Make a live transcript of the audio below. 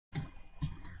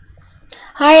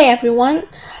Hi everyone!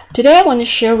 Today I want to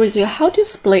share with you how to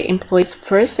split employees'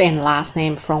 first and last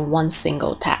name from one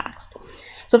single text.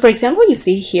 So for example, you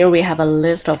see here we have a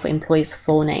list of employees'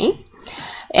 full name,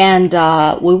 and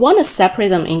we want to separate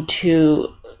them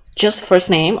into just first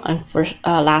name and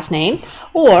last name,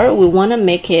 or we want to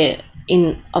make it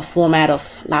in a format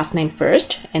of last name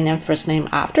first and then first name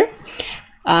after.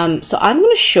 So I'm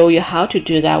going to show you how to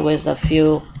do that with a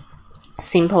few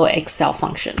simple Excel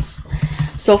functions.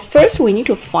 So first we need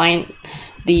to find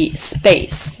the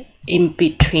space in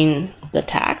between the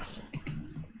tags.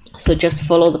 So just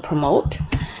follow the promote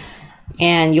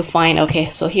and you find,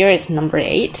 okay, so here is number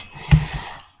 8.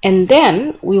 And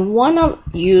then we want to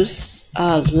use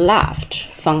a left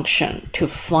function to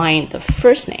find the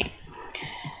first name.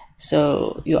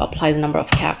 So you apply the number of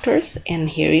characters and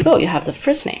here you go, you have the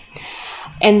first name.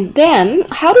 And then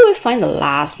how do we find the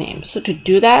last name? So to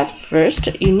do that, first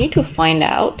you need to find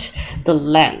out the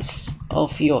length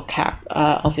of your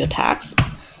tags,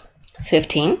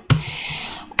 15.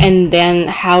 And then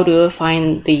how do you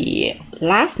find the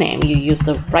last name? You use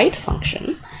the right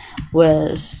function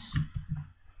with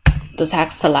the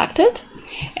tag selected,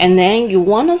 and then you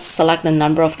want to select the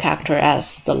number of characters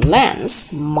as the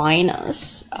length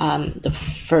minus the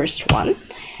first one,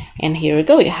 and here we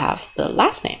go, you have the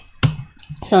last name.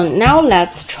 So now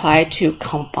let's try to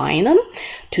combine them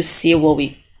to see what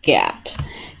we get.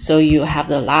 So you have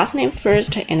the last name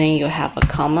first, and then you have a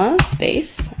comma,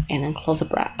 space, and then close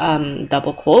a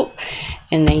double quote,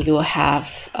 and then you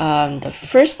have the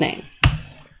first name.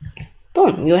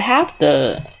 Boom, you have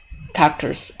the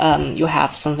characters, you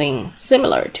have something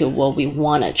similar to what we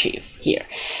want to achieve here.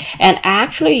 And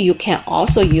actually you can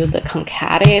also use the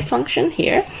concatenate function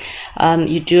here.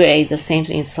 You do the same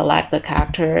thing, you select the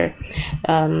character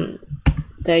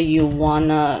that you want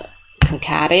to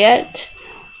concatenate,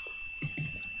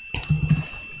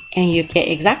 and you get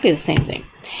exactly the same thing.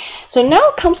 So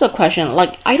now comes a question,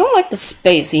 like, I don't like the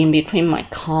space in between my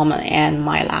comma and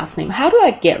my last name. How do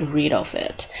I get rid of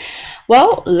it?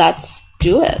 Well, let's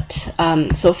do it.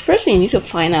 So first you need to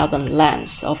find out the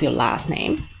length of your last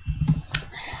name,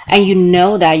 and you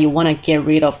know that you want to get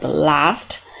rid of the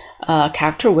last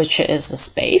character, which is the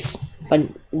space, but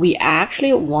we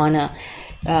actually want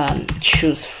to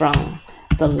choose from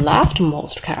the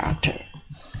leftmost character.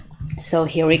 So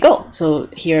here we go. So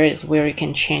here is where you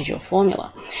can change your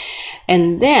formula,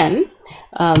 and then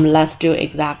let's do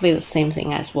exactly the same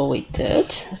thing as what we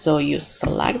did. So you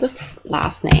select the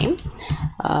last name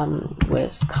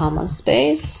with comma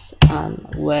space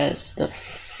with the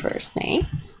first name,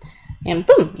 and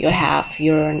boom, you have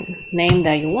your name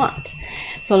that you want.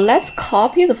 So let's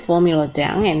copy the formula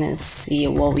down and then see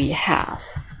what we have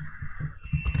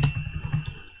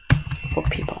for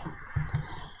people.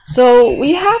 So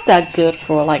we have that good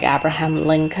for like Abraham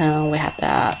Lincoln, we have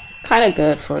that kind of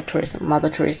good for Mother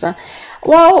Teresa.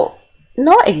 Well,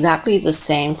 not exactly the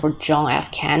same for John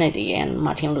F. Kennedy and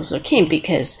Martin Luther King,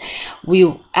 because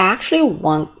we actually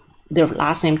want their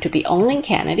last name to be only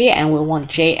Kennedy and we want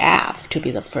JF to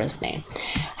be the first name.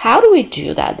 How do we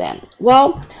do that then?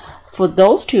 Well, for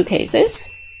those two cases,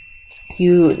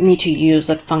 you need to use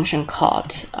a function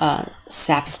called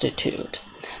substitute.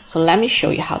 So let me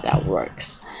show you how that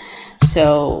works.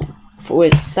 So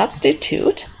with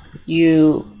substitute,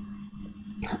 you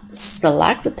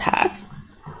select the text,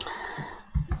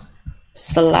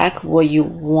 select what you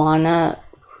want to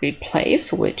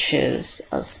replace, which is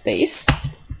a space,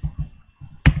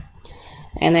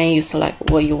 and then you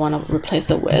select what you want to replace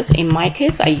it with. In my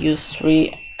case, I use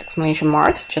 3 exclamation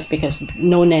marks just because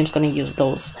no name is going to use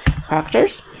those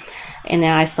characters, and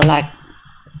then I select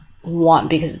 1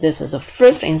 because this is the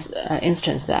first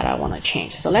instance that I want to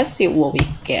change. So let's see what we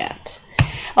get.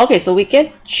 Okay, so we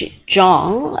get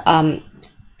John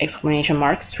exclamation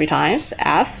marks 3 times,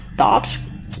 F dot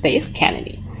space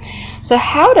Kennedy. So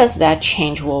how does that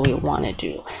change what we want to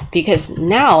do? Because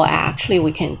now actually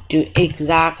we can do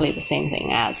exactly the same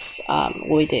thing as what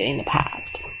we did in the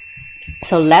past.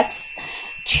 So let's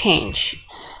change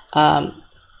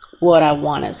what I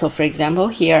wanted. So for example,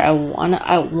 here I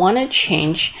want to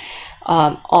change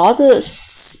all the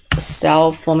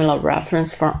cell formula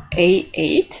reference from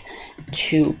A8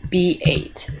 to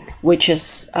B8, which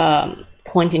is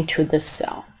pointing to this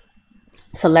cell.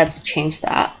 So let's change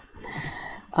that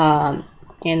and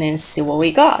then see what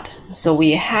we got. So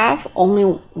we have only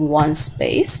 1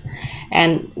 space,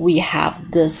 and we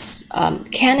have this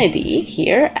Kennedy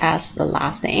here as the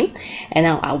last name, and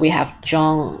then we have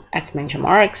John exclamation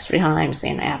marks 3 times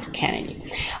and F Kennedy.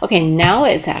 Okay, now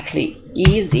it's actually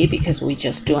easy because we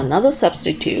just do another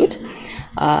substitute.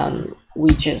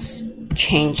 We just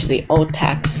change the old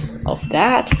text of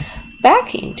that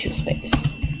back into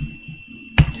space.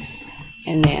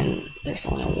 And then there's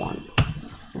only one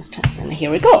instance, and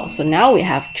here we go. So now we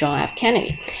have John F.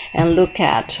 Kennedy. And look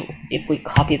at, if we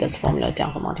copy this formula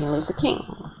down for Martin Luther King,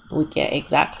 we get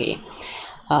exactly,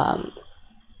 oh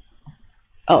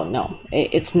no,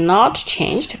 it's not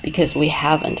changed because we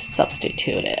haven't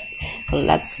substituted. So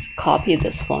let's copy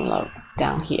this formula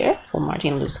down here for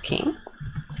Martin Luther King.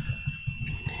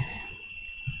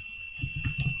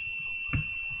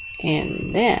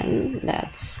 And then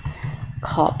let's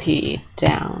copy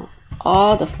down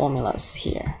all the formulas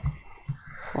here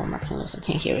for Martin Luther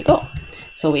King. Here we go.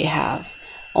 So we have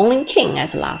only King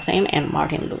as the last name and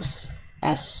Martin Luther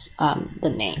as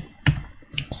the name.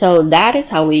 So that is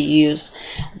how we use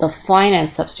the find and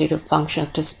substitute functions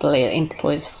to split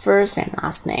employees' first and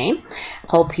last name.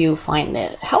 Hope you find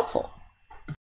it helpful.